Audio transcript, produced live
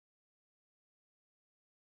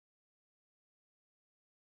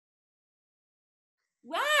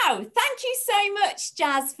Wow, thank you so much,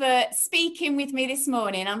 Jazz, for speaking with me this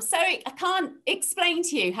morning. I can't explain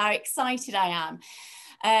to you how excited I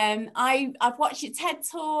am. I've watched your TED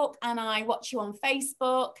Talk and I watch you on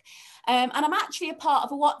Facebook. And I'm actually a part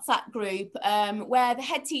of a WhatsApp group where the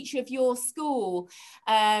head teacher of your school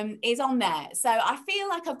is on there. So I feel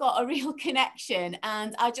like I've got a real connection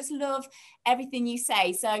and I just love everything you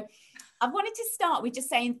say. So I wanted to start with just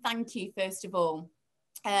saying thank you, first of all.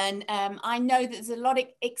 And I know that there's a lot of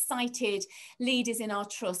excited leaders in our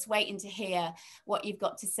trust waiting to hear what you've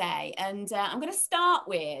got to say. And I'm going to start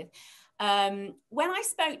with when I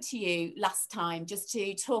spoke to you last time, just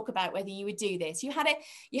to talk about whether you would do this, you had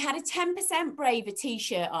a 10% braver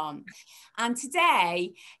t-shirt on, and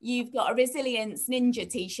today you've got a resilience ninja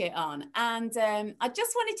t-shirt on. And I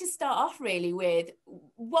just wanted to start off really with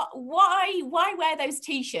why wear those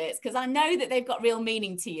t-shirts? Because I know that they've got real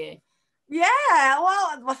meaning to you. Yeah,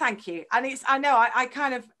 well, thank you. And I know I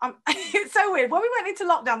kind of, it's so weird. When we went into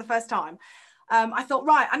lockdown the first time, I thought,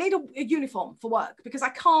 right, I need a uniform for work because I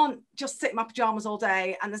can't just sit in my pajamas all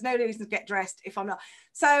day and there's no reason to get dressed if I'm not.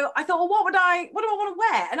 So I thought, well, what do I want to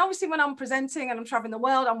wear? And obviously when I'm presenting and I'm traveling the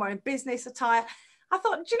world, I'm wearing business attire. I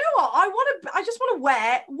thought, do you know what? I just want to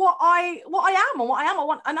wear what I am and what I am.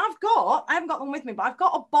 And I haven't got them with me, but I've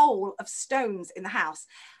got a bowl of stones in the house.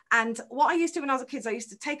 And what I used to do when I was a kid, I used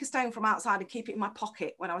to take a stone from outside and keep it in my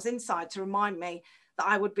pocket when I was inside to remind me that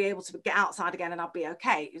I would be able to get outside again and I'd be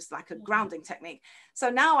okay. It was like a grounding technique. So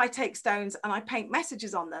now I take stones and I paint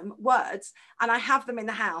messages on them, words, and I have them in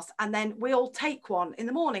the house. And then we all take one in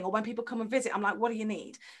the morning or when people come and visit, I'm like, what do you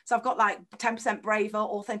need? So I've got like 10% braver,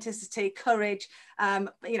 authenticity, courage,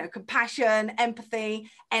 compassion, empathy,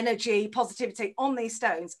 energy, positivity on these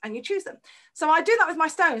stones, and you choose them. So I do that with my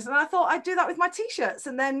stones, and I thought I'd do that with my t-shirts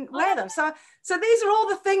and then wear them. So these are all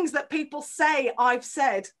the things that people say I've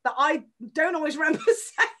said that I don't always remember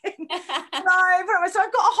saying. So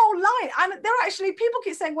I've got a whole line, and they're actually, people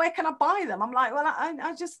keep saying, where can I buy them? I'm like, well,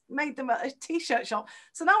 I just made them at a t-shirt shop.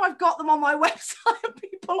 So now I've got them on my website and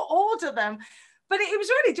people order them. But it was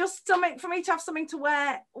really just something for me to have something to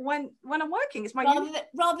wear when I'm working. It's my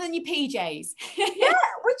rather than your PJs. Yeah,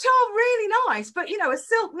 which are really nice, but a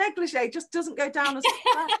silk negligee just doesn't go down as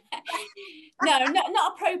No,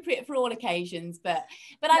 not appropriate for all occasions. But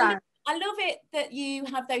no. I love it that you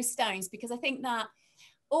have those stones, because I think that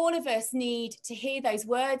all of us need to hear those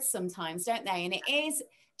words sometimes, don't they? And it is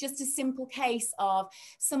just a simple case of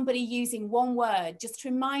somebody using one word just to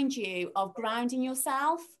remind you of grounding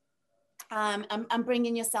yourself. And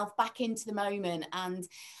bringing yourself back into the moment, and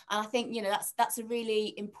I think that's a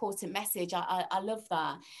really important message. I love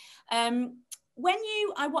that.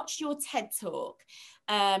 I watched your TED Talk,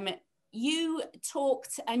 you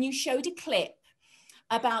talked and you showed a clip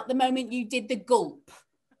about the moment you did the gulp,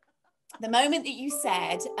 the moment that you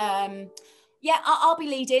said, yeah, I'll be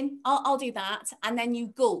leading, I'll do that, and then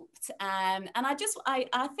you gulped, and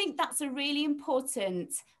I think that's a really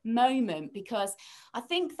important moment, because I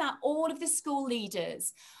think that all of the school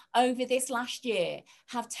leaders over this last year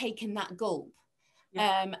have taken that gulp.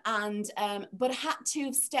 Yeah. But had to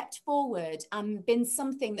have stepped forward and been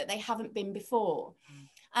something that they haven't been before.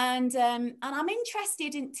 And I'm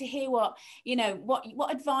interested to hear what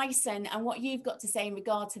advice and what you've got to say in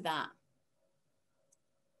regard to that.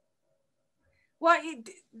 Well,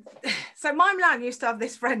 so my mum used to have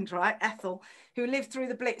this friend, right, Ethel, who lived through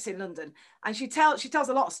the Blitz in London, and she tells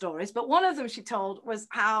a lot of stories, but one of them she told was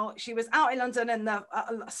how she was out in London and the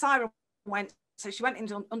siren went, so she went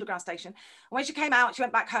into an underground station, and when she came out, she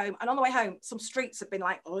went back home, and on the way home, some streets had been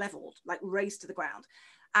like leveled, like razed to the ground,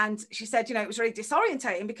 and she said, it was really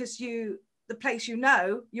disorientating because the place you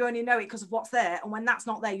only know it because of what's there, and when that's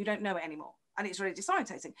not there, you don't know it anymore, and it's really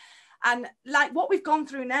disorientating. And like what we've gone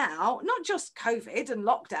through now, not just COVID and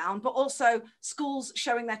lockdown, but also schools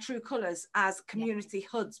showing their true colours as community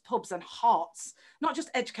hubs, pubs and hearts, not just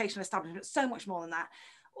educational establishments, so much more than that.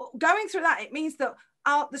 Going through that, it means that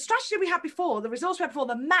the strategy we had before, the resource we had before,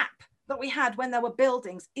 the map that we had when there were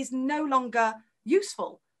buildings is no longer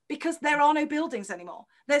useful because there are no buildings anymore.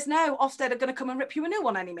 There's no Ofsted are going to come and rip you a new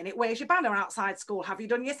one any minute. Where's your banner outside school? Have you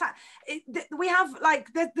done your we have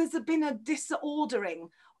there's been a disordering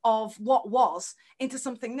of what was into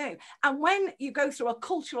something new. And when you go through a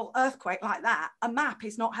cultural earthquake like that, a map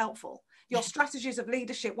is not helpful. Your strategies of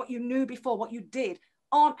leadership, what you knew before, what you did,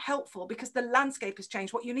 aren't helpful because the landscape has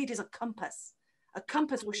changed. What you need is a compass. A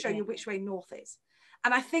compass will show you which way north is.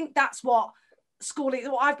 And I think that's what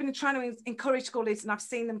I've been trying to encourage school leaders, and I've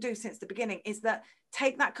seen them do since the beginning, is that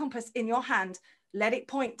take that compass in your hand, let it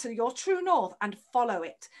point to your true north and follow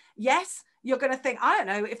it. Yes, you're going to think, I don't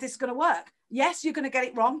know if this is going to work. Yes, you're going to get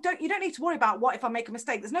it wrong. You don't need to worry about what if I make a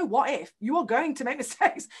mistake. There's no what if. You are going to make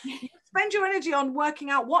mistakes. You spend your energy on working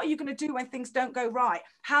out what are you going to do when things don't go right.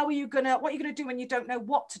 What are you going to do when you don't know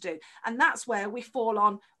what to do? And that's where we fall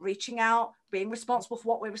on reaching out, being responsible for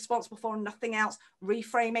what we're responsible for and nothing else,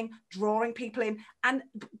 reframing, drawing people in, and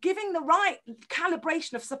giving the right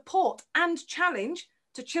calibration of support and challenge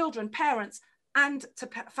to children, parents, and to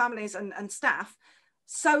families and staff,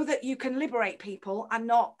 so that you can liberate people and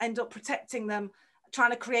not end up protecting them,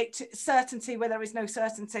 trying to create certainty where there is no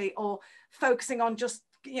certainty, or focusing on just,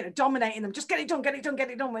 dominating them, just get it done,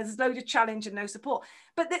 where there's loads of challenge and no support.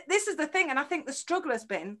 But this is the thing, and I think the struggle has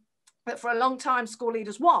been that for a long time, school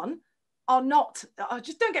leaders, are not,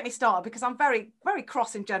 just don't get me started, because I'm very, very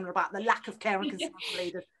cross in general about the lack of care and concern for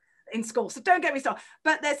leaders in school. So don't get me started.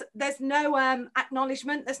 But there's no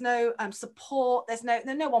acknowledgement, there's no support, there's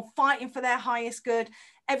no one fighting for their highest good.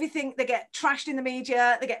 Everything, they get trashed in the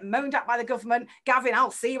media, they get moaned at by the government. Gavin, I'll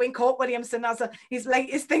see you in court, Williamson, as his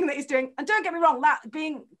latest thing that he's doing. And don't get me wrong, that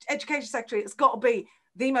being education secretary, it's got to be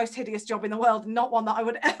the most hideous job in the world, not one that I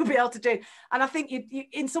would ever be able to do. And I think you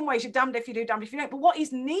in some ways, you're damned if you do, damned if you don't. But what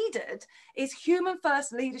is needed is human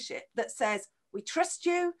first leadership that says, we trust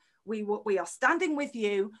you, we are standing with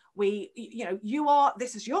you,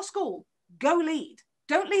 this is your school, go lead.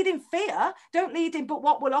 Don't lead in fear, don't lead in, but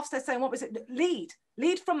what Will Ofsted saying, what was it?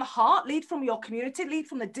 Lead from the heart, lead from your community, lead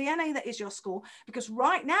from the DNA that is your school, because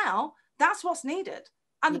right now, that's what's needed.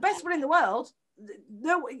 And the best one in the world,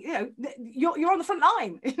 you're on the front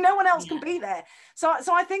line. No one else can be there. So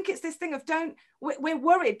I think it's this thing of we're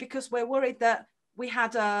worried, because we're worried that we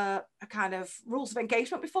had a kind of rules of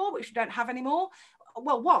engagement before, which we don't have anymore.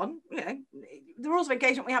 Well, the rules of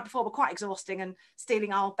engagement we had before were quite exhausting and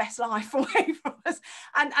stealing our best life away from us.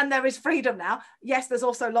 And there is freedom now. Yes, there's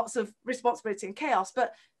also lots of responsibility and chaos.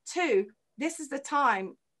 But two, this is the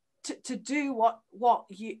time to do what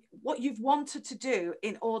you've wanted to do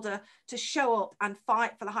in order to show up and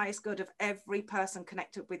fight for the highest good of every person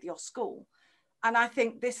connected with your school. And I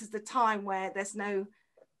think this is the time where there's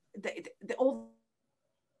all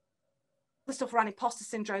the stuff around imposter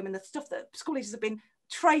syndrome and the stuff that school leaders have been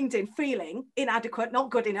trained in feeling inadequate, not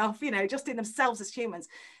good enough, just in themselves as humans.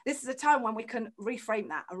 This is a time when we can reframe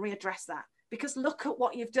that and readdress that, because look at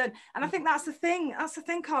what you've done. And I think that's the thing,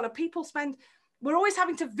 Carla. We're always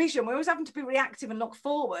having to vision, we're always having to be reactive and look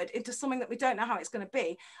forward into something that we don't know how it's going to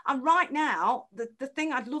be. And right now, the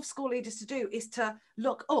thing I'd love school leaders to do is to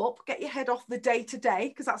look up, get your head off the day to day,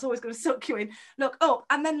 because that's always going to suck you in, look up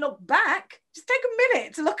and then look back. Just take a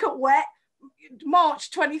minute to look at where March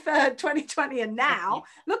 23rd, 2020 and now.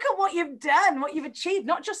 Look at what you've done, what you've achieved,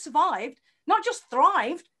 not just survived, not just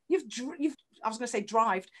thrived. You've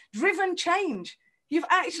driven change. You've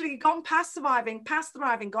actually gone past surviving, past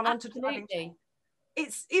thriving, gone on to thriving.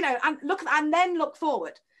 It's, and then look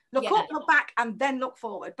forward. Look up, look back, and then look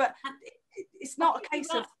forward. But it's not a case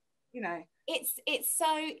of,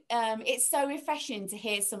 It's so refreshing to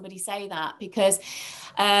hear somebody say that, because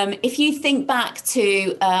if you think back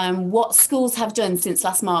to what schools have done since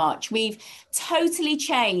last March, we've totally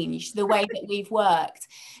changed the way that we've worked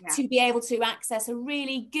to be able to access a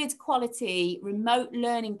really good quality remote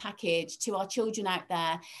learning package to our children out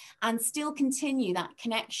there and still continue that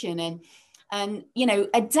connection and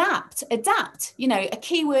adapt. A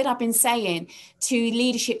key word I've been saying to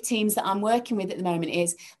leadership teams that I'm working with at the moment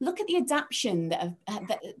is look at the adaptation that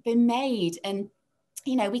have been made. And,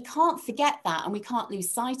 we can't forget that, and we can't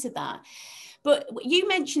lose sight of that. But you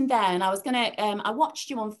mentioned there, and I watched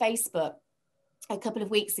you on Facebook a couple of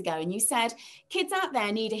weeks ago, and you said kids out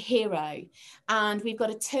there need a hero, and we've got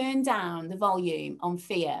to turn down the volume on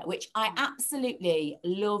fear, which I absolutely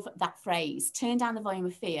love that phrase, turn down the volume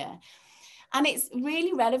of fear. And it's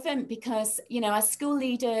really relevant because, as school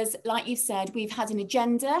leaders, like you said, we've had an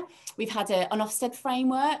agenda, we've had an Ofsted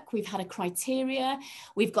framework, we've had a criteria,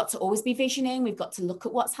 we've got to always be visioning, we've got to look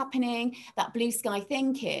at what's happening, that blue sky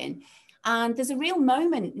thinking. And there's a real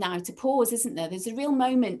moment now to pause, isn't there? There's a real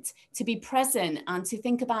moment to be present and to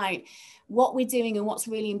think about what we're doing and what's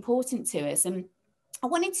really important to us. And I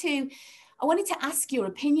wanted to ask your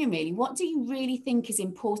opinion, really. What do you really think is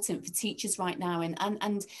important for teachers right now?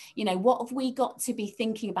 And what have we got to be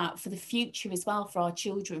thinking about for the future as well for our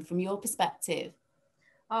children from your perspective?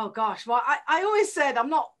 Oh gosh, well, I always said I'm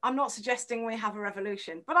not suggesting we have a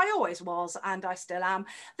revolution, but I always was, and I still am.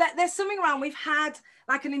 That there's something around. We've had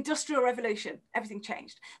like an industrial revolution, everything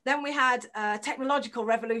changed. Then we had a technological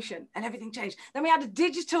revolution, and everything changed. Then we had a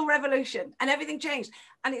digital revolution, and everything changed.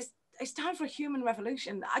 And it's time for a human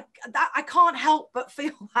revolution. I can't help but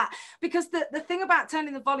feel that, because the thing about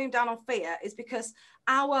turning the volume down on fear is because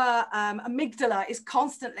our amygdala is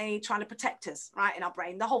constantly trying to protect us, right, in our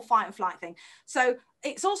brain, the whole fight and flight thing. So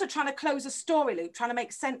it's also trying to close a story loop, trying to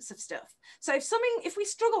make sense of stuff. So if we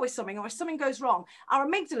struggle with something, or if something goes wrong, our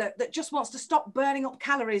amygdala that just wants to stop burning up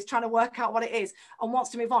calories trying to work out what it is and wants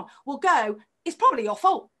to move on will go, it's probably your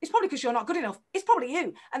fault. It's probably because you're not good enough. It's probably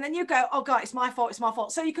you. And then you go, oh God, it's my fault. It's my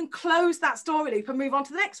fault. So you can close that story loop and move on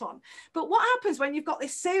to the next one. But what happens when you've got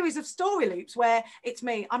this series of story loops where it's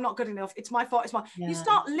me, I'm not good enough, it's my fault, you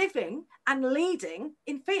start living and leading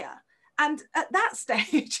in fear. And at that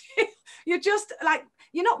stage, you're just like,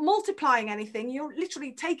 you're not multiplying anything. You're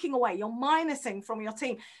literally taking away, you're minusing from your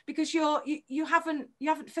team, because you haven't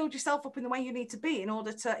filled yourself up in the way you need to be in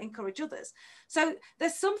order to encourage others. So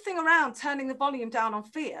there's something around turning the volume down on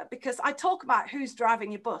fear, because I talk about who's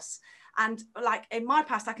driving your bus. And like in my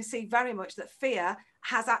past, I can see very much that fear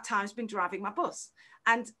has at times been driving my bus.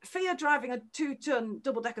 And fear driving a 2-ton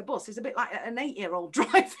double-decker bus is a bit like an 8-year-old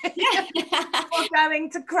driving. Or going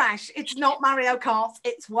to crash. It's not Mario Kart.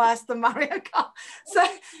 It's worse than Mario Kart. So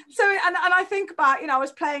and I think about, I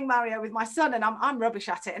was playing Mario with my son, and I'm rubbish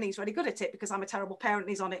at it, and he's really good at it because I'm a terrible parent and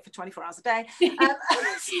he's on it for 24 hours a day.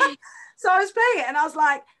 So I was playing it, and I was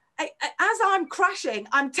like, as I'm crashing,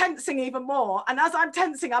 I'm tensing even more. And as I'm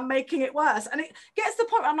tensing, I'm making it worse. And it gets to the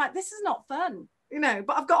point where I'm like, this is not fun.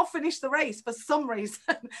 But I've got to finish the race for some reason.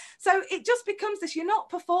 So it just becomes this, you're not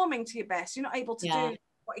performing to your best. You're not able to do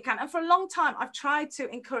what you can. And for a long time, I've tried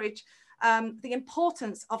to encourage the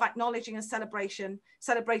importance of acknowledging and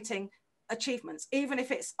celebrating achievements, even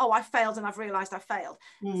if it's, oh, I failed and I've realized I failed.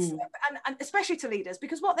 So, and especially to leaders,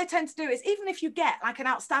 because what they tend to do is, even if you get like an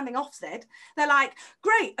outstanding Ofsted, they're like,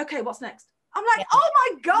 great, okay, what's next? I'm like, oh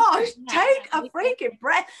my gosh, take a freaking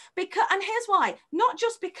breath. And here's why, not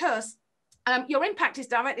just because your impact is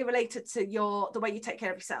directly related to the way you take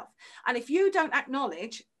care of yourself. And if you don't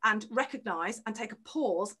acknowledge and recognize and take a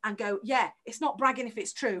pause and go, yeah, it's not bragging if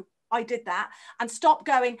it's true, I did that, and stop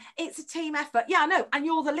going, it's a team effort. Yeah, I know. And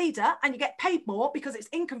you're the leader and you get paid more because it's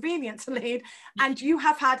inconvenient to lead, and you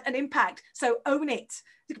have had an impact. So own it.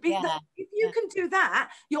 If you can do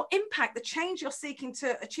that, your impact, the change you're seeking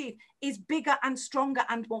to achieve, is bigger and stronger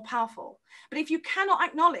and more powerful. But if you cannot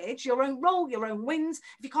acknowledge your own role, your own wins,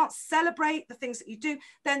 if you can't celebrate the things that you do,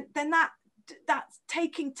 then that's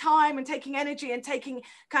taking time and taking energy and taking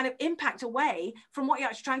kind of impact away from what you're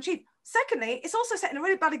actually trying to achieve. Secondly, it's also setting a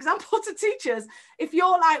really bad example to teachers. If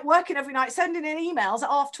you're like working every night, sending in emails at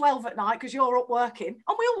 12:30 at night because you're up working,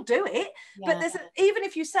 and we all do it, but even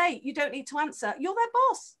if you say you don't need to answer, you're their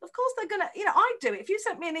boss. Of course they're gonna, I'd do it. If you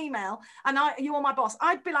sent me an email and you were my boss,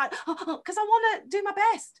 I'd be like, because I want to do my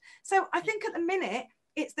best. So I think at the minute,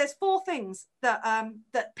 there's 4 things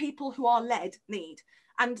that people who are led need.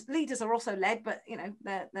 And leaders are also led, but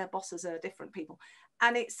their bosses are different people.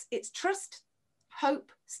 And it's trust,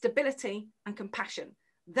 hope, stability, and compassion.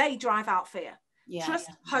 They drive out fear. Trust,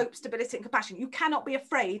 hope, stability, and compassion. You cannot be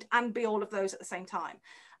afraid and be all of those at the same time.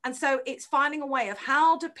 And so it's finding a way of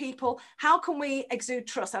how can we exude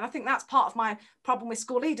trust? And I think that's part of my problem with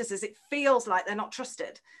school leaders, is it feels like they're not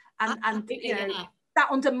trusted. And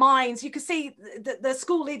that undermines, you can see the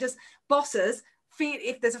school leaders, bosses,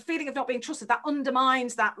 if there's a feeling of not being trusted, that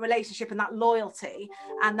undermines that relationship and that loyalty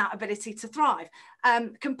and that ability to thrive.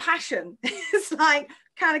 Compassion is like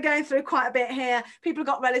kind of going through quite a bit here. People have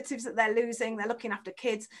got relatives that they're losing, they're looking after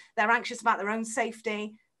kids, they're anxious about their own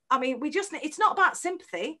safety. I mean, it's not about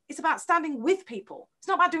sympathy, it's about standing with people. It's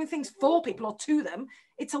not about doing things for people or to them,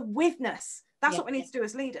 it's a witness. That's what we need to do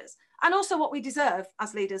as leaders. And also what we deserve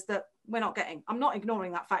as leaders that we're not getting. I'm not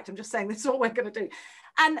ignoring that fact. I'm just saying this is what we're going to do.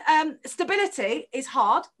 And stability is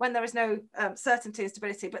hard when there is no certainty and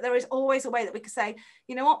stability. But there is always a way that we can say,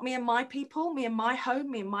 you know what, me and my people, me and my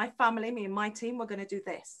home, me and my family, me and my team, we're going to do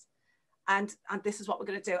this. And this is what we're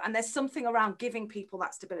going to do. And there's something around giving people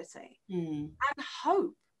that stability and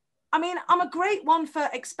hope. I mean, I'm a great one for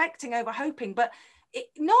expecting over hoping, but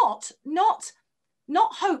not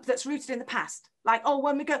hope that's rooted in the past. Like, oh,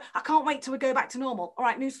 when we go, I can't wait till we go back to normal. All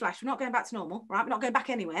right, newsflash, we're not going back to normal, right? We're not going back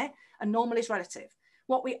anywhere. And normal is relative.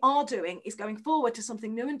 What we are doing is going forward to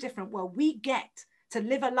something new and different, where we get to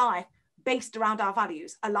live a life based around our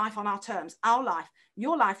values, a life on our terms, our life,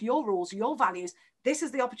 your rules, your values. This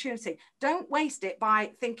is the opportunity. Don't waste it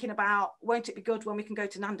by thinking about, won't it be good when we can go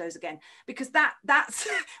to Nando's again? Because that's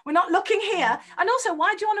we're not looking here. And also,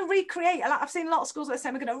 why do you want to recreate? I've seen a lot of schools that are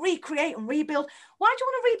saying we're going to recreate and rebuild. Why do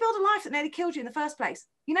you want to rebuild a life that nearly killed you in the first place?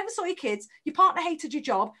 You never saw your kids, your partner hated your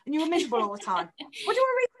job, and you were miserable all the time. What do you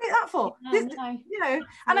want to that for? Yeah, This, no. you know,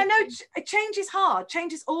 and I know change is hard.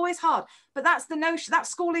 Change is always hard, but that's the notion. That's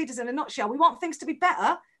school leaders in a nutshell. We want things to be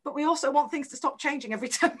better, but we also want things to stop changing every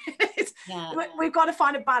 10 minutes. Yeah. We've got to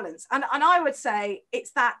find a balance. And I would say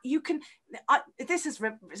it's that you can, this is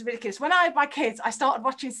ridiculous. When I had my kids, I started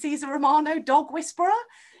watching Cesar Romano, Dog Whisperer.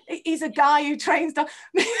 He's a guy who trains dogs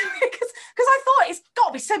because I thought it's got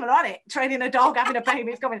to be similar, hasn't it? Training a dog, having a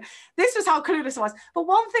baby, it's coming. This was how clueless I was. But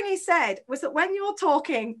one thing he said was that when you're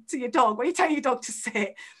talking to your dog, when you tell your dog to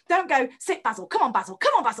sit, don't go, sit, Basil, come on, Basil,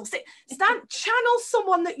 sit. Stand, channel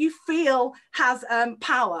someone that you feel has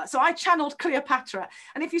power. So I channeled Cleopatra.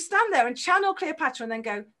 And if you stand there and channel Cleopatra and then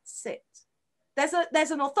go, sit.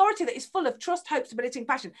 There's an authority that is full of trust, hope, stability, and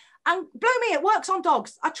passion. And blow me, it works on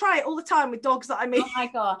dogs. I try it all the time with dogs that I meet. Oh my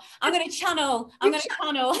God. I'm going to channel. Yeah, and it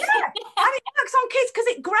works on kids because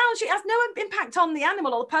it grounds you. It has no impact on the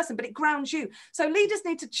animal or the person, but it grounds you. So leaders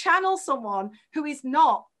need to channel someone who is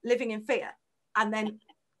not living in fear, and then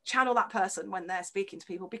channel that person when they're speaking to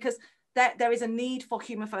people, because there is a need for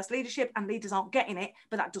human first leadership, and leaders aren't getting it,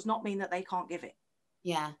 but that does not mean that they can't give it.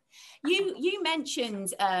 Yeah. You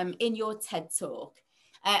mentioned in your TED talk,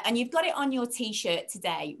 and you've got it on your t-shirt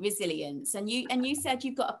today, resilience, and you said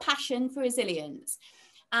you've got a passion for resilience.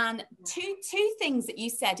 And two things that you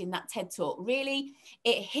said in that TED talk, really,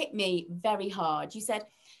 it hit me very hard. You said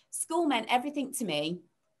school meant everything to me,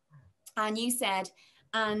 and you said,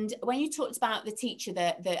 and when you talked about the teacher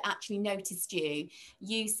that actually noticed you,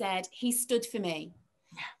 you said he stood for me.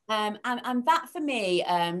 And that for me,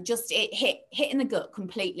 just it hit in the gut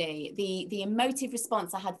completely. The emotive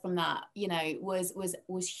response I had from that, you know,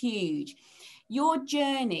 was huge. Your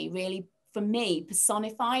journey really, for me,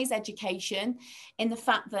 personifies education in the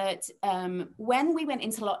fact that when we went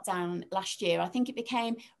into lockdown last year, I think it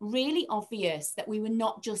became really obvious that we were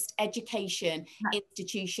not just education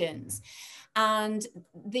institutions. And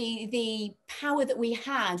the power that we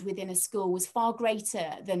had within a school was far greater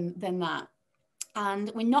than that.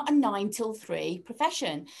 And we're not a 9 till 3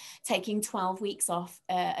 profession, taking 12 weeks off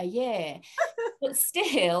a year. But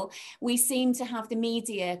still, we seem to have the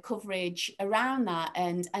media coverage around that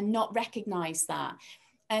and not recognise that.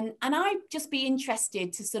 And I'd just be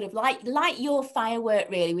interested to sort of like your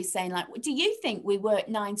firework really was saying, like, do you think we work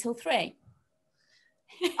 9 till 3?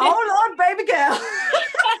 Oh Lord, baby girl.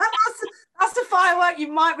 that's a firework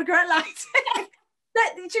you might regret lighting.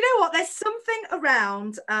 Do you know what? There's something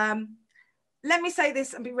around... let me say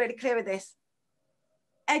this and be really clear with this.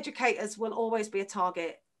 Educators will always be a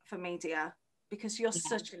target for media because you're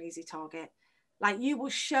such an easy target. Like, you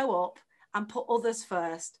will show up and put others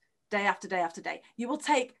first day after day after day. You will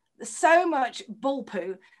take so much bull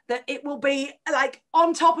poo that it will be like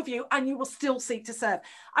on top of you, and you will still seek to serve.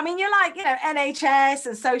 I mean, you're like, you know, NHS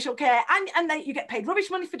and social care, and then you get paid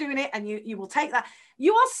rubbish money for doing it, and you will take that.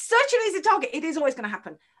 You are such an easy target. It is always going to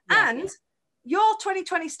happen. And your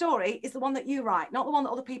 2020 story is the one that you write, not the one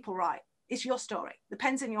that other people write. It's your story. The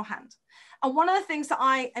pen's in your hand. And one of the things that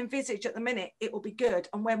I envisage at the minute, it will be good,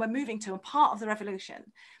 and where we're moving to, and part of the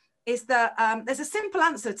revolution, is that there's a simple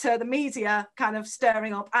answer to the media kind of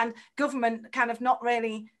stirring up and government kind of not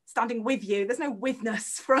really standing with you. There's no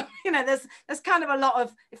witness from, you know, there's kind of a lot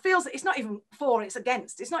of, it feels it's not even for, it's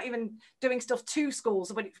against. It's not even doing stuff to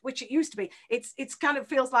schools, which it used to be. It's kind of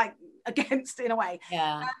feels like against in a way.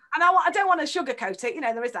 Yeah. And I don't want to sugarcoat it, you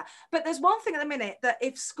know, there is that. But there's one thing at the minute, that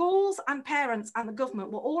if schools and parents and the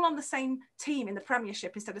government were all on the same team in the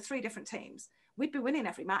Premiership instead of 3 different teams, we'd be winning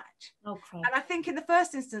every match. Okay. And I think in the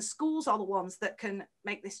first instance, schools are the ones that can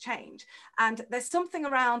make this change. And there's something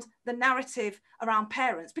around the narrative around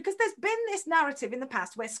parents, because there's been this narrative in the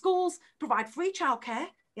past where schools provide free childcare,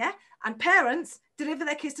 and parents deliver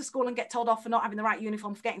their kids to school and get told off for not having the right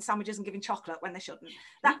uniform, for getting sandwiches and giving chocolate when they shouldn't.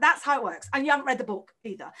 That's how it works. And you haven't read the book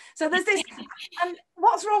either. So there's this, and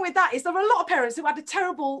what's wrong with that is there are a lot of parents who had a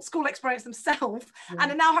terrible school experience themselves and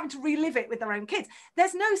are now having to relive it with their own kids.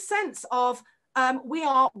 There's no sense of we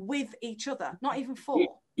are with each other, not even for.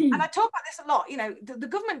 And I talk about this a lot. You know, the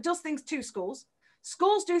government does things to schools.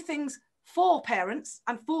 Schools do things for parents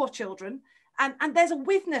and for children. And there's a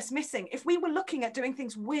witness missing. If we were looking at doing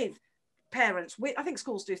things with parents, I think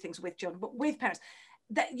schools do things with children, but with parents,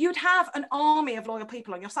 that you'd have an army of loyal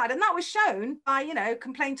people on your side. And that was shown by, you know,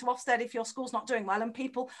 complain to Ofsted if your school's not doing well, and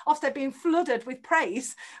people, Ofsted being flooded with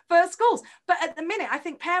praise for schools. But at the minute, I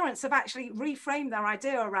think parents have actually reframed their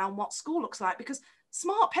idea around what school looks like, because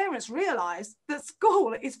smart parents realise that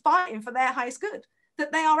school is fighting for their highest good,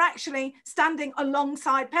 that they are actually standing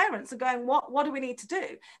alongside parents and going, what do we need to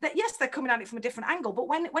do? That yes, they're coming at it from a different angle, but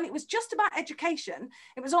when it was just about education,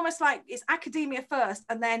 it was almost like it's academia first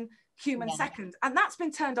and then human second. And that's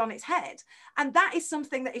been turned on its head. And that is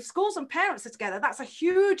something that if schools and parents are together, that's a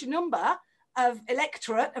huge number of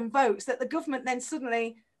electorate and votes that the government then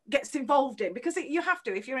suddenly gets involved in, because you have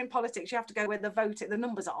to, if you're in politics, you have to go where the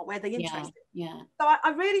numbers are, where the interest is. So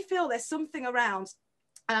I really feel there's something around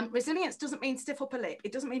resilience. Doesn't mean stiff upper lip.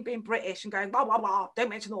 It doesn't mean being British and going blah blah blah, don't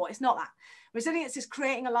mention the war. It's not that. Resilience is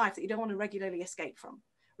creating a life that you don't want to regularly escape from.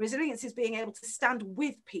 Resilience is being able to stand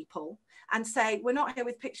with people and say, we're not here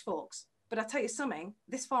with pitchforks, but I'll tell you something,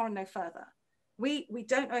 this far and no further. We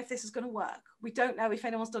don't know if this is going to work. We don't know if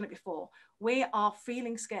anyone's done it before. We are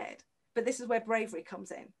feeling scared, but this is where bravery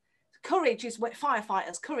comes in. Courage is what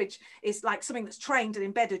firefighters, courage is like something that's trained and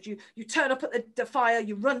embedded. You turn up at the fire,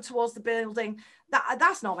 you run towards the building.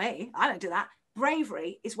 That's not me. I don't do that.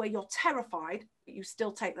 Bravery is where you're terrified, but you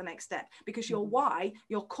still take the next step, because your why,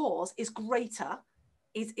 your cause is greater,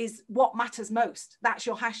 is what matters most. That's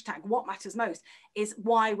your hashtag. What matters most is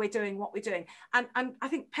why we're doing what we're doing. And I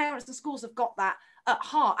think parents and schools have got that at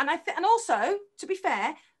heart. And and also, to be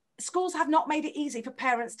fair, schools have not made it easy for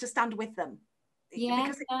parents to stand with them.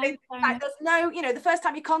 Because there's no, the first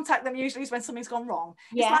time you contact them usually is when something's gone wrong.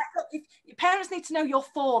 It's like, look, if parents need to know you're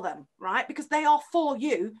for them, right? Because they are for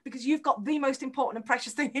you, because you've got the most important and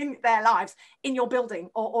precious thing in their lives in your building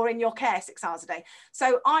or in your care 6 hours a day.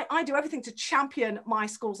 So I do everything to champion my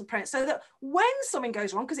schools and parents, so that when something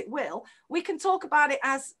goes wrong, because it will, we can talk about it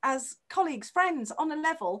as colleagues, friends, on a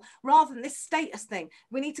level, rather than this status thing.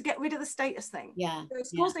 We need to get rid of the status thing. So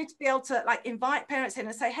schools need to be able to like invite parents in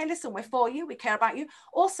and say, hey, listen, we're for you, we care about you.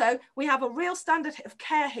 Also, we have a real standard of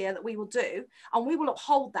care here that we will do, and we will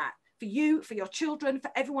uphold that for you, for your children, for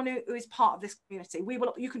everyone who is part of this community.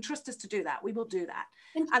 You can trust us to do that. We will do that.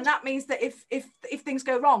 And that means that if things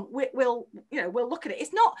go wrong, we'll look at it.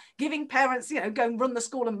 It's not giving parents, go and run the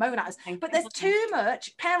school and moan at us, but there's too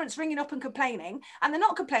much parents ringing up and complaining, and they're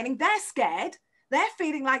not complaining, they're scared. They're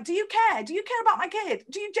feeling like, do you care? Do you care about my kid?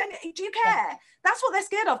 Do you care? That's what they're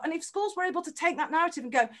scared of. And if schools were able to take that narrative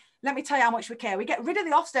and go, let me tell you how much we care. We get rid of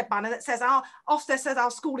the Ofsted banner that says Ofsted says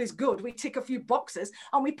our school is good. We tick a few boxes,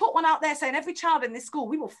 and we put one out there saying every child in this school,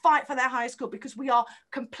 we will fight for their higher school, because we are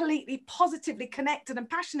completely positively connected and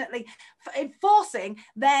passionately enforcing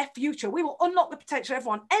their future. We will unlock the potential of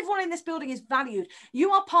everyone. Everyone in this building is valued.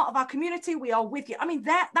 You are part of our community. We are with you. I mean,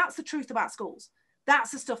 that's the truth about schools.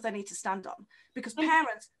 That's the stuff they need to stand on, because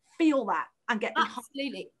parents feel that and get behind.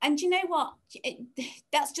 Absolutely. And you know what?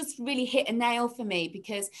 That's just really hit a nail for me,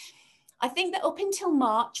 because I think that up until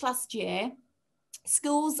March last year,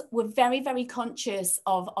 schools were very, very conscious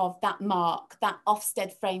of that mark, that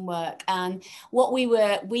Ofsted framework, and what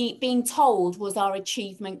we being told was our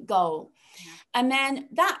achievement goal. And then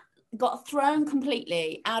that got thrown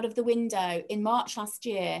completely out of the window in March last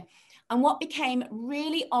year. And what became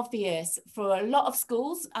really obvious for a lot of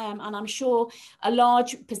schools, and I'm sure a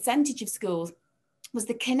large percentage of schools, was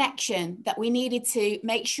the connection that we needed to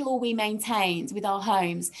make sure we maintained with our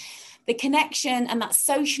homes. The connection and that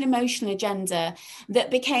social emotional agenda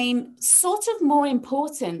that became sort of more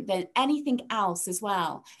important than anything else as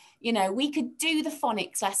well. We could do the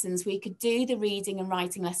phonics lessons, we could do the reading and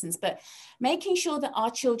writing lessons, but making sure that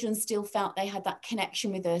our children still felt they had that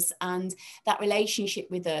connection with us and that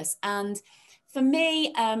relationship with us. And for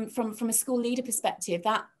me, from a school leader perspective,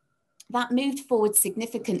 that moved forward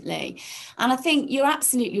significantly. And I think you're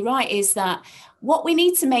absolutely right, is that what we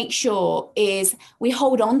need to make sure is we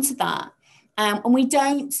hold on to that. And we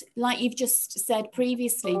don't, like you've just said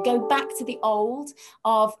previously, go back to the old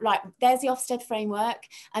of like, there's the Ofsted framework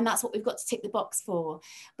and that's what we've got to tick the box for.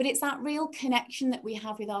 But it's that real connection that we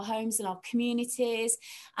have with our homes and our communities,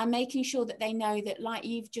 and making sure that they know that, like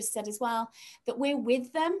you've just said as well, that we're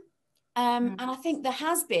with them. And I think there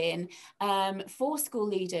has been, for school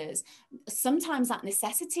leaders, sometimes that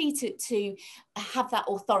necessity to have that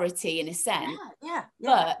authority in a sense.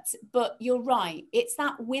 But you're right, it's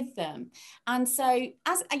that with them. And so,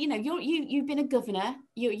 as you've been a governor,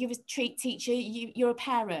 you're a treat teacher, you're a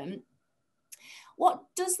parent. What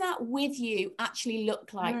does that with you actually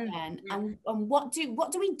look like then? And what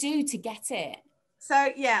do we do to get it?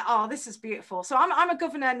 So this is beautiful. So I'm a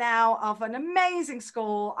governor now of an amazing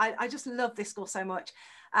school. I just love this school so much,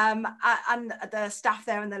 and the staff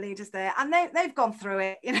there and the leaders there, and they've gone through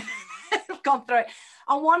it. They've gone through it.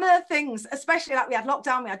 And one of the things, especially like we had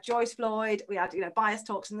lockdown, we had Joyce Floyd, we had bias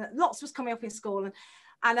talks, and lots was coming up in school,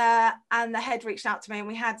 and the head reached out to me, and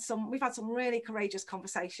we've had some really courageous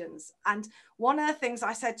conversations. And one of the things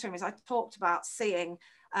I said to him is I talked about seeing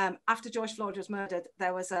after George Floyd was murdered,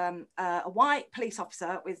 there was a white police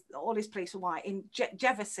officer, with all his police were white, in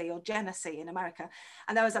Genesee in America.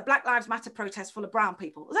 And there was a Black Lives Matter protest full of brown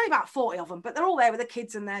people. There's only about 40 of them, but they're all there with their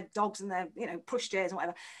kids and their dogs and their, you know, pushchairs and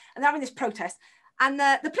whatever. And they're having this protest. And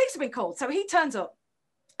the police have been called. So he turns up,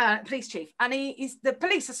 police chief, and the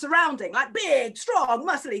police are surrounding, like big, strong,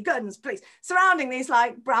 muscly guns, police, surrounding these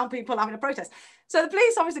like brown people having a protest. So the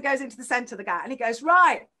police officer goes into the centre of the guy and he goes,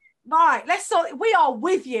 right, let's sort, we are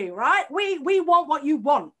with you, right? We want what you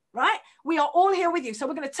want, right? We are all here with you. So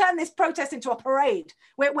we're going to turn this protest into a parade.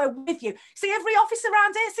 We're with you. See every office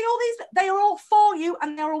around here, see all these, they are all for you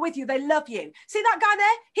and they're all with you. They love you. See that guy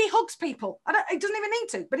there? He hugs people. He doesn't even need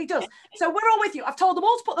to, but he does. So we're all with you. I've told them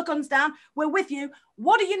all to put the guns down. We're with you.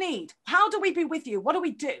 What do you need? How do we be with you? What do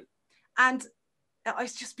we do? And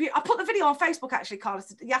it's just beautiful. I put the video on Facebook actually, Carla.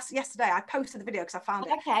 Yesterday I posted the video because I found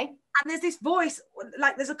it. Okay. And there's this voice,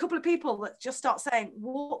 like there's a couple of people that just start saying,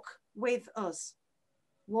 walk with us.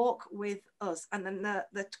 Walk with us. And then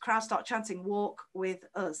the crowd start chanting, walk with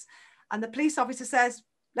us. And the police officer says,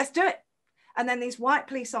 let's do it. And then these white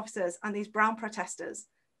police officers and these brown protesters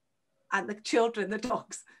and the children, the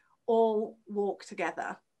dogs, all walk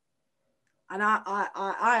together. And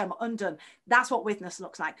I am undone. That's what witness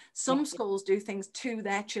looks like. Some schools do things to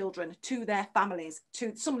their children, to their families,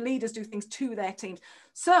 some leaders do things to their teams.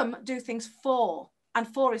 Some do things for, and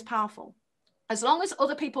for is powerful. As long as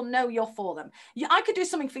other people know you're for them. I could do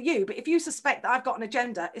something for you, but if you suspect that I've got an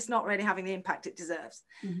agenda, it's not really having the impact it deserves.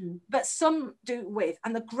 Mm-hmm. But some do with,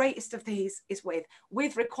 and the greatest of these is with.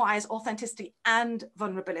 With requires authenticity and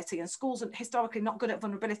vulnerability. And schools are historically not good at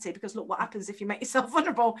vulnerability, because look what happens if you make yourself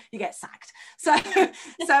vulnerable, you get sacked. So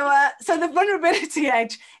the vulnerability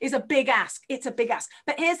edge is a big ask. It's a big ask.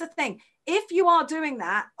 But here's the thing. If you are doing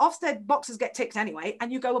that, Ofsted boxes get ticked anyway, and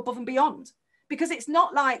you go above and beyond. Because it's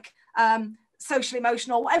not like social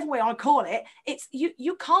emotional, whatever we want to call it, it's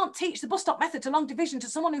you can't teach the bus stop method to long division to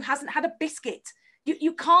someone who hasn't had a biscuit.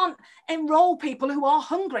 You can't enroll people who are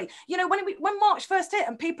hungry. You know, when March first hit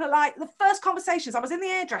and people are like, the first conversations, I was in the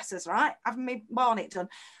hairdressers, right, having my barnet done,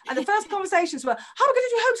 and the first conversations were, how are we going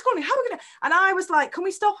to do homeschooling? How are we going to? And I was like, can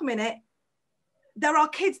we stop a minute? There are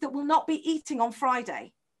kids that will not be eating on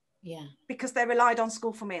Friday, because they relied on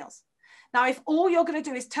school for meals. Now, if all you're going to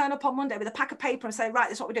do is turn up on Monday with a pack of paper and say, right,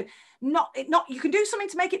 that's what we do. You can do something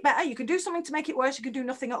to make it better. You can do something to make it worse. You can do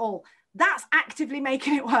nothing at all. That's actively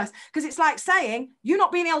making it worse. Because it's like saying, you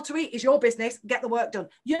not being able to eat is your business. Get the work done.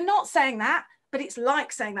 You're not saying that, but it's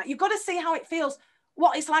like saying that. You've got to see how it feels,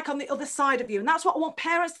 what it's like on the other side of you. And that's what I want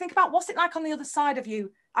parents to think about. What's it like on the other side of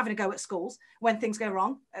you having a go at schools when things go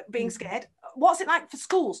wrong, being scared? What's it like for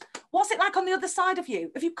schools? What's it like on the other side of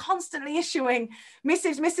you? If you're constantly issuing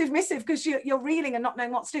missives because you're reeling and not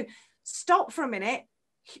knowing what to do, stop for a minute.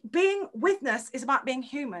 Being witness is about being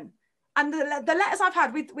human. And the letters I've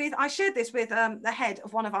had with I shared this with the head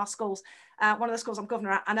of one of our schools, one of the schools I'm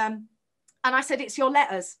governor at, and I said, it's your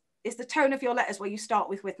letters. It's the tone of your letters where you start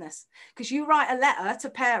with witness, because you write a letter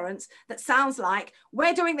to parents that sounds like,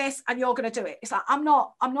 we're doing this and you're going to do it. It's like, I'm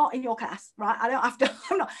not in your class, right? I don't have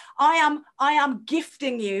to. I am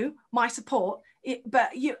gifting you my support. It's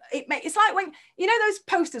like when you know those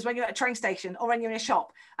posters when you're at a train station or when you're in a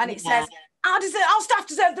shop and it says, our staff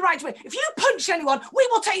deserve the right to win. If you punch anyone, we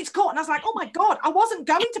will take you to court. And I was like, oh my God, I wasn't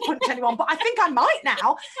going to punch anyone, but I think I might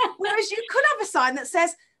now. Whereas you could have a sign that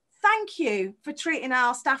says, thank you for treating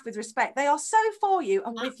our staff with respect. They are so for you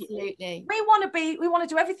and with you. We want to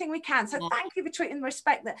do everything we can. So thank you for treating them with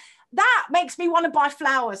respect. That makes me want to buy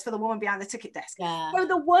flowers for the woman behind the ticket desk. Yeah. So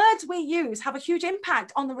the words we use have a huge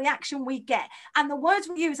impact on the reaction we get. And the words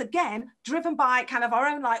we use, again, driven by kind of our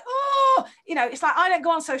own, like, oh, you know, it's like, I don't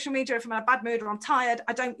go on social media if I'm in a bad mood or I'm tired.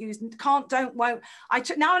 I don't use, can't, don't, won't.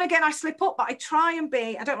 Now and again, I slip up, but I try and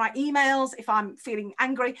I don't write emails if I'm feeling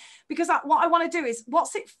angry, because what I want to do is,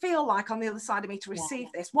 what's it feel like on the other side of me to receive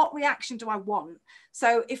this? What reaction do I want?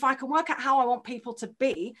 So if I can work out how I want people to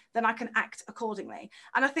be, then I can act accordingly.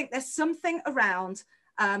 And I think there's something around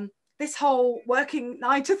this whole working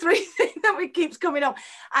 9 to 3 thing that keeps coming up,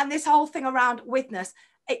 and this whole thing around witness.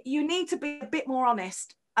 You need to be a bit more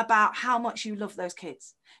honest about how much you love those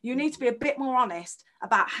kids. You need to be a bit more honest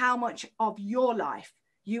about how much of your life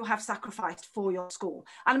you have sacrificed for your school.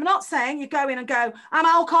 And I'm not saying you go in and go, I'm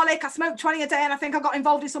alcoholic, I smoke 20 a day, and I think I got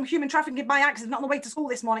involved in some human trafficking by accident, not on the way to school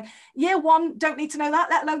this morning. Year one don't need to know that,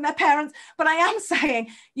 let alone their parents. But I am saying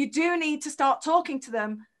you do need to start talking to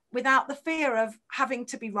them without the fear of having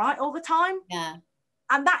to be right all the time. Yeah.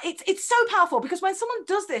 And that it's so powerful, because when someone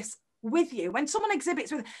does this with you. When someone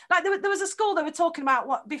exhibits with, like there was a school they were talking about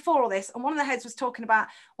what before all this, and one of the heads was talking about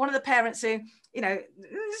one of the parents who, you know,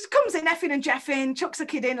 just comes in effing and jeffing, chucks a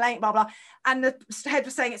kid in late, blah blah, and the head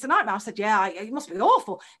was saying it's a nightmare. I said, yeah, it must be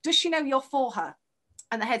awful. Does she know you're for her?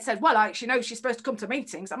 And the head said, well, she knows she's supposed to come to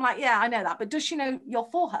meetings. I'm like, yeah, I know that, but does she know you're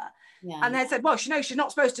for her? Yeah. And the head said, well, she knows she's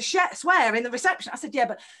not supposed to swear in the reception. I said, yeah,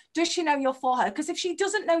 but does she know you're for her? Because if she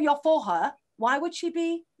doesn't know you're for her, why would she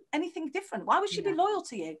be anything different? Why would she be loyal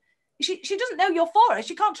to you? She doesn't know you're for her.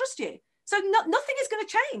 She can't trust you. So nothing is going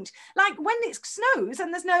to change. Like when it snows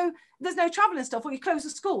and there's no travel and stuff, or you close the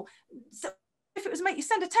school. So if it was mate, you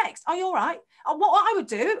send a text, are you all right? What I would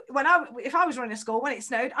do if I was running a school when it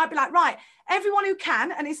snowed, I'd be like, right, everyone who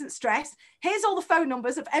can and isn't stressed, here's all the phone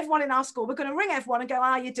numbers of everyone in our school. We're going to ring everyone and go,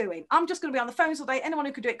 how are you doing? I'm just going to be on the phones all day. Anyone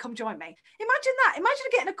who can do it, come join me. Imagine that. Imagine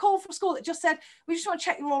getting a call from school that just said, we just want to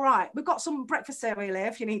check you're all right. We've got some breakfast cereal here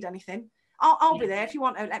if you need anything. I'll be there. If you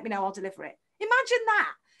want to, let me know, I'll deliver it. Imagine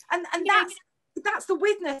that. And that's the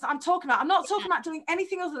witness I'm talking about. I'm not talking about doing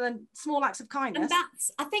anything other than small acts of kindness. And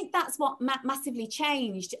I think that's what massively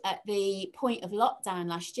changed at the point of lockdown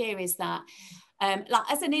last year, is that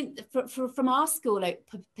like from our school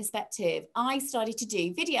perspective, I started to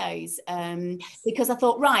do videos because I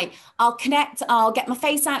thought, right, I'll get my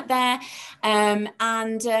face out there. And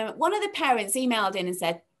one of the parents emailed in and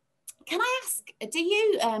said, can I ask, do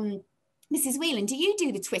you Mrs. Whelan, do you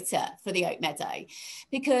do the Twitter for the Oak Meadow?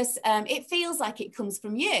 Because it feels like it comes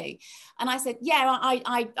from you. And I said, yeah,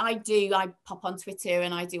 I do. I pop on Twitter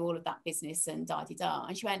and I do all of that business and da-di-da.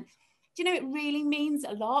 And she went, do you know, it really means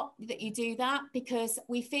a lot that you do that, because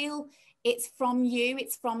we feel it's from you,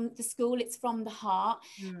 it's from the school, it's from the heart.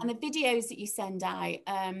 And the videos that you send out,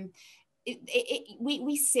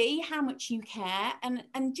 we see how much you care.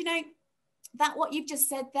 And you know, that what you've just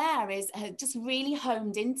said there is just really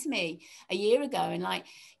honed into me a year ago. And like,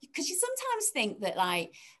 because you sometimes think that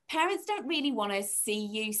like parents don't really want to see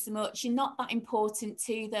you so much, you're not that important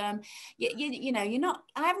to them, you know, you're not,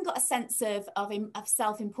 I haven't got a sense of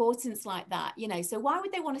self-importance like that, you know, so why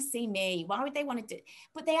would they want to see me? Why would they want to do?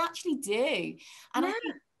 But they actually do. And I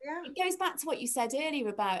think it goes back to what you said earlier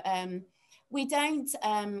about we don't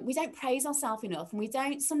praise ourselves enough, and we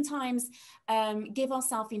don't sometimes give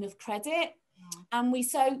ourselves enough credit. And we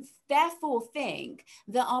so therefore think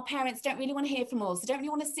that our parents don't really want to hear from us, they don't really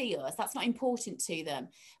want to see us, that's not important to them.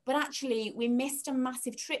 But actually we missed a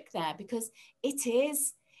massive trick there, because it's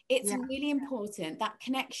really important, that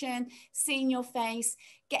connection, seeing your face,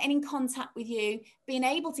 getting in contact with you, being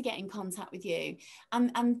able to get in contact with you,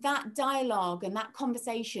 and that dialogue and that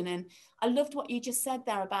conversation. And I loved what you just said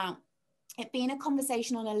there about it being a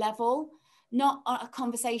conversation on a level, not a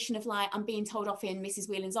conversation of like, I'm being told off in Mrs.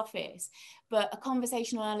 Whelan's office, but a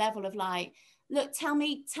conversation on a level of like, look, tell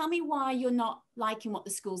me why you're not liking what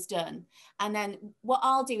the school's done. And then what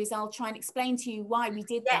I'll do is I'll try and explain to you why we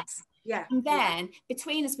did that. Yeah. And then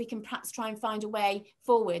between us, we can perhaps try and find a way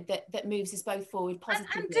forward that moves us both forward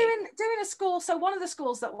positively. And doing a school. So one of the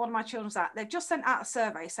schools that one of my children's at, they've just sent out a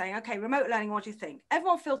survey saying, okay, remote learning, what do you think?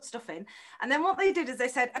 Everyone filled stuff in. And then what they did is they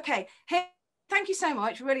said, okay, here, thank you so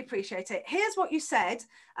much, really appreciate it. Here's what you said,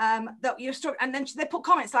 that you're struggling. And then they put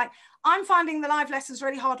comments like, I'm finding the live lessons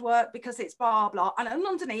really hard work because it's blah, blah. And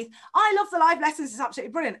underneath, I love the live lessons, it's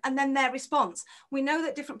absolutely brilliant. And then their response, we know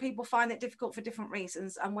that different people find it difficult for different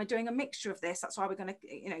reasons. And we're doing a mixture of this. That's why we're going to,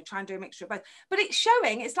 you know, try and do a mixture of both. But it's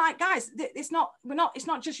showing, it's like, guys, it's not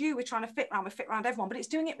just you we're trying to fit around everyone, but it's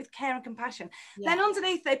doing it with care and compassion. Yeah. Then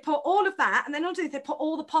underneath, they put all of that. And then underneath, they put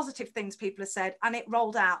all the positive things people have said, and it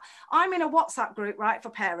rolled out. I'm in a WhatsApp group, right, for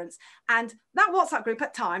parents. And that WhatsApp group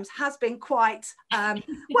at times has been quite,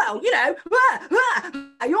 well, you know,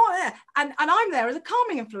 you're there. And I'm there as a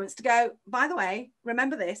calming influence to go, by the way,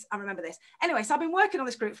 remember this, and remember this. Anyway, so I've been working on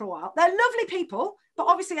this group for a while. They're lovely people, but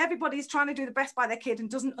obviously everybody's trying to do the best by their kid and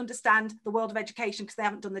doesn't understand the world of education because they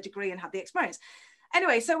haven't done the degree and had the experience.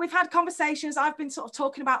 Anyway, so we've had conversations. I've been sort of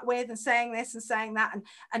talking about with and saying this and saying that,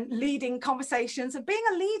 and leading conversations and being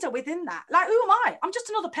a leader within that. Like, who am I? I'm just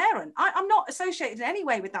another parent. I'm not associated in any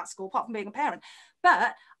way with that school apart from being a parent.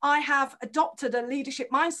 But I have adopted a leadership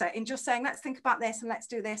mindset in just saying, let's think about this and let's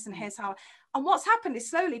do this and here's how. And what's happened is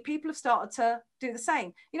slowly people have started to do the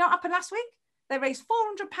same. You know what happened last week? They raised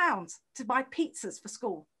 £400 to buy pizzas for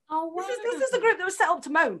school. Oh, wow. This is a group that was set up to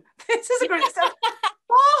moan. This is a group set up.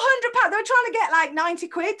 £400. They were trying to get like 90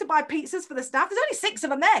 quid to buy pizzas for the staff. There's only 6 of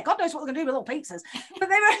them there. God knows what they're going to do with all pizzas. But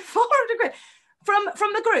they were 400 quid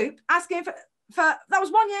from the group asking for that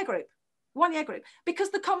was 1 year group, because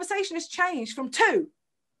the conversation has changed from 2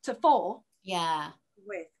 to 4. Yeah.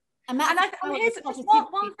 And here's just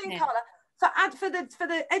one thing, Carla. For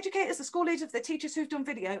the educators, the school leaders, the teachers who've done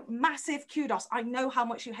video, massive kudos. I know how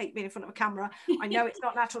much you hate being in front of a camera. I know it's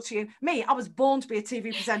not natural to you. Me, I was born to be a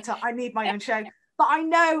TV presenter. I need my own show. But I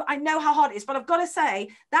know how hard it is. But I've got to say,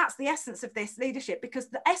 that's the essence of this leadership, because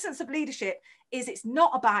the essence of leadership is it's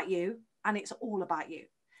not about you and it's all about you.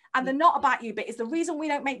 And the not about you bit is the reason we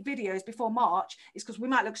don't make videos before March is because we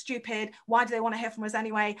might look stupid. Why do they want to hear from us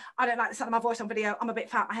anyway? I don't like the sound of my voice on video. I'm a bit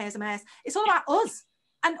fat. My hair's a mess. It's all about us.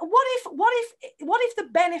 And what if the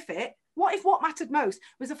benefit, what mattered most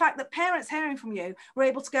was the fact that parents hearing from you were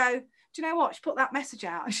able to go, do you know what? She put that message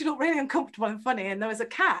out and she looked really uncomfortable and funny. And there was a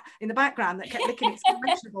cat in the background that kept licking its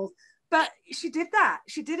vegetables. But she did that.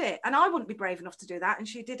 She did it. And I wouldn't be brave enough to do that. And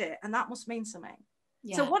she did it. And that must mean something.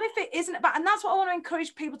 Yeah. So what if it isn't about, and that's what I want to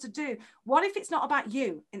encourage people to do. What if it's not about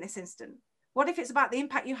you in this instant? What if it's about the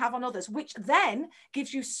impact you have on others, which then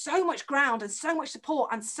gives you so much ground and so much support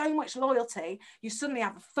and so much loyalty, you suddenly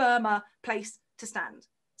have a firmer place to stand.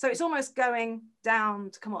 So it's almost going down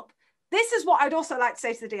to come up. This is what I'd also like to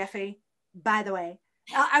say to the DFE, by the way.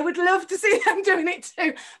 I would love to see them doing it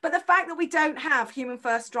too. But the fact that we don't have human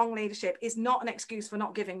first strong leadership is not an excuse for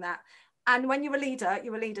not giving that. And when you're a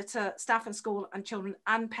leader to staff and school and children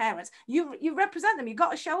and parents. You represent them. You've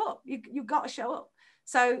got to show up. You've got to show up.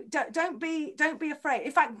 So don't be afraid.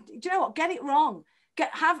 In fact, do you know what? Get it wrong.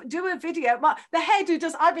 Do a video. The head who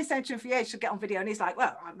does, I've been saying to him for years, should get on video, and he's like,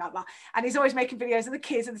 well, I'm not, and he's always making videos of the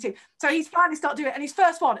kids and the team. So he's finally started doing it, and his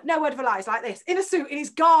first one, no word of a lie, is like this, in a suit in his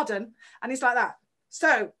garden, and he's like that.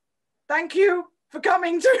 So, thank you for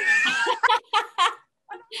coming to.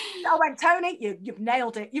 I went, Tony, you've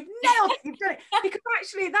nailed it. You've nailed it. You've done it. Because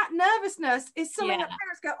actually that nervousness is something that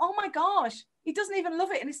parents go, oh my gosh, he doesn't even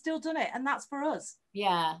love it and he's still done it. And that's for us.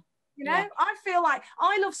 Yeah. You know, I feel like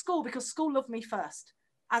I love school because school loved me first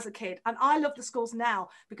as a kid. And I love the schools now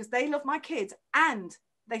because they love my kids and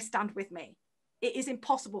they stand with me. It is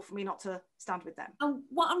impossible for me not to stand with them. And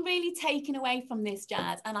what I'm really taking away from this,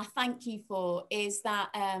 Jazz, and I thank you for, is that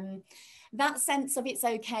that sense of it's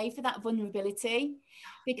okay for that vulnerability.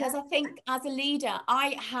 Because I think as a leader,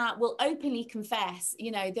 I will openly confess, you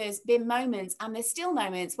know, there's been moments and there's still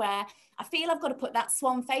moments where I feel I've got to put that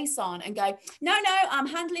swan face on and go, no, I'm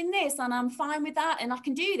handling this and I'm fine with that and I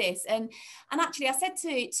can do this. And actually I said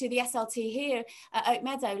to the SLT here at Oak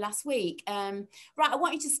Meadow last week, right, I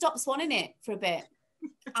want you to stop swanning it for a bit.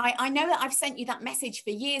 I know that I've sent you that message for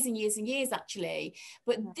years and years and years, actually,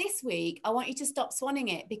 but this week I want you to stop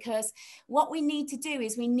swanning it, because what we need to do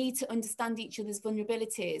is we need to understand each other's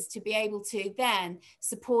vulnerabilities to be able to then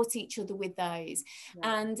support each other with those.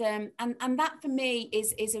 And that for me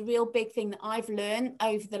is a real big thing that I've learned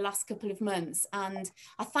over the last couple of months. And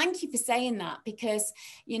I thank you for saying that, because,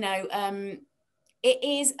 you know, it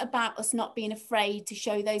is about us not being afraid to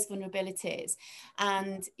show those vulnerabilities.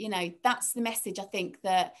 And, you know, that's the message I think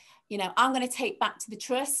that, you know, I'm going to take back to the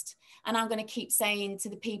trust, and I'm going to keep saying to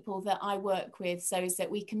the people that I work with, so is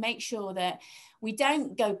that we can make sure that we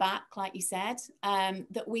don't go back, like you said,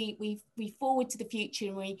 that we forward to the future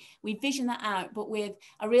and we vision that out, but with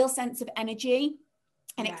a real sense of energy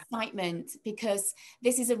and excitement, because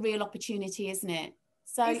this is a real opportunity, isn't it?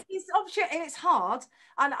 So it's opportunity, and it's hard.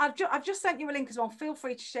 And I've just sent you a link as well. Feel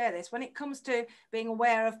free to share this when it comes to being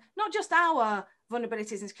aware of not just our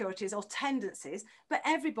vulnerabilities, insecurities or tendencies, but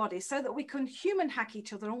everybody, so that we can human hack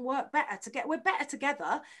each other and work better we're better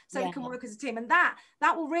together, so we can work as a team. And that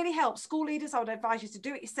will really help school leaders. I would advise you to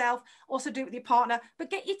do it yourself, also do it with your partner, but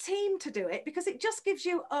get your team to do it, because it just gives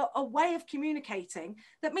you a way of communicating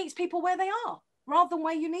that meets people where they are, rather than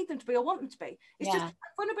where you need them to be or want them to be. It's just,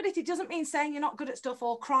 vulnerability doesn't mean saying you're not good at stuff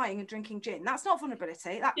or crying and drinking gin. That's not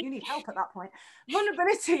vulnerability. That you need help at that point.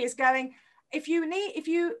 Vulnerability is going, if you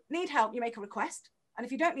need help, you make a request, and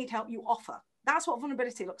if you don't need help, you offer. That's what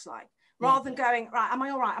vulnerability looks like, rather than going, right, am I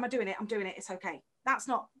all right? Am I doing it? I'm doing it. It's okay. That's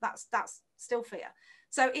still fear.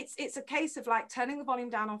 So it's a case of like turning the volume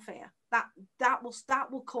down on fear. That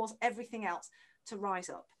will cause everything else to rise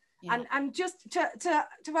up. And just to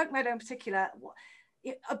Oak Meadow in particular,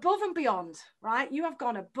 above and beyond, right? You have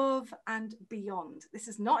gone above and beyond. This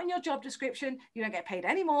is not in your job description. You don't get paid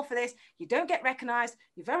any more for this. You don't get recognized.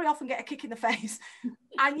 You very often get a kick in the face.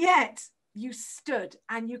 And yet you stood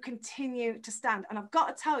and you continue to stand. And I've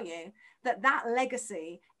got to tell you that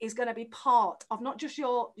legacy is going to be part of not just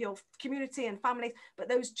your community and families, but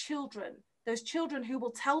those children who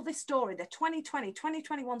will tell this story, the 2020,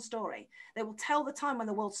 2021 story. They will tell the time when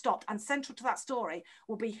the world stopped, and central to that story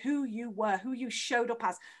will be who you were, who you showed up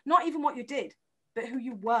as, not even what you did, but who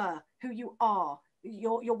you were, who you are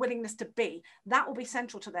your willingness to be, that will be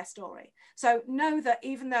central to their story. So know that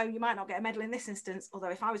even though you might not get a medal in this instance, although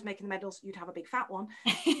if I was making the medals, you'd have a big fat one,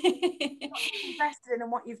 what you've invested in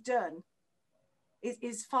and what you've done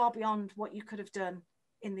is far beyond what you could have done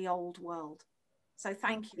in the old world. So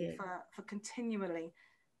thank you for continually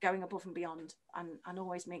going above and beyond and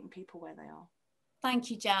always meeting people where they are.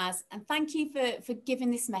 Thank you, Jazz, and thank you for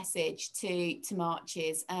giving this message to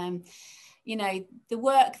Marches. You know, the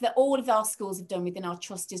work that all of our schools have done within our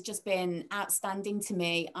trust has just been outstanding to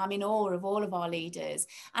me. I'm in awe of all of our leaders,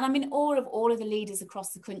 and I'm in awe of all of the leaders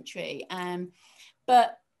across the country.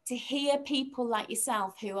 But to hear people like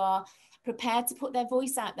yourself who are prepared to put their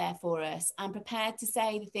voice out there for us and prepared to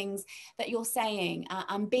say the things that you're saying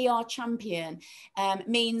and be our champion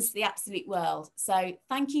means the absolute world. So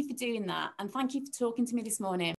thank you for doing that, and thank you for talking to me this morning.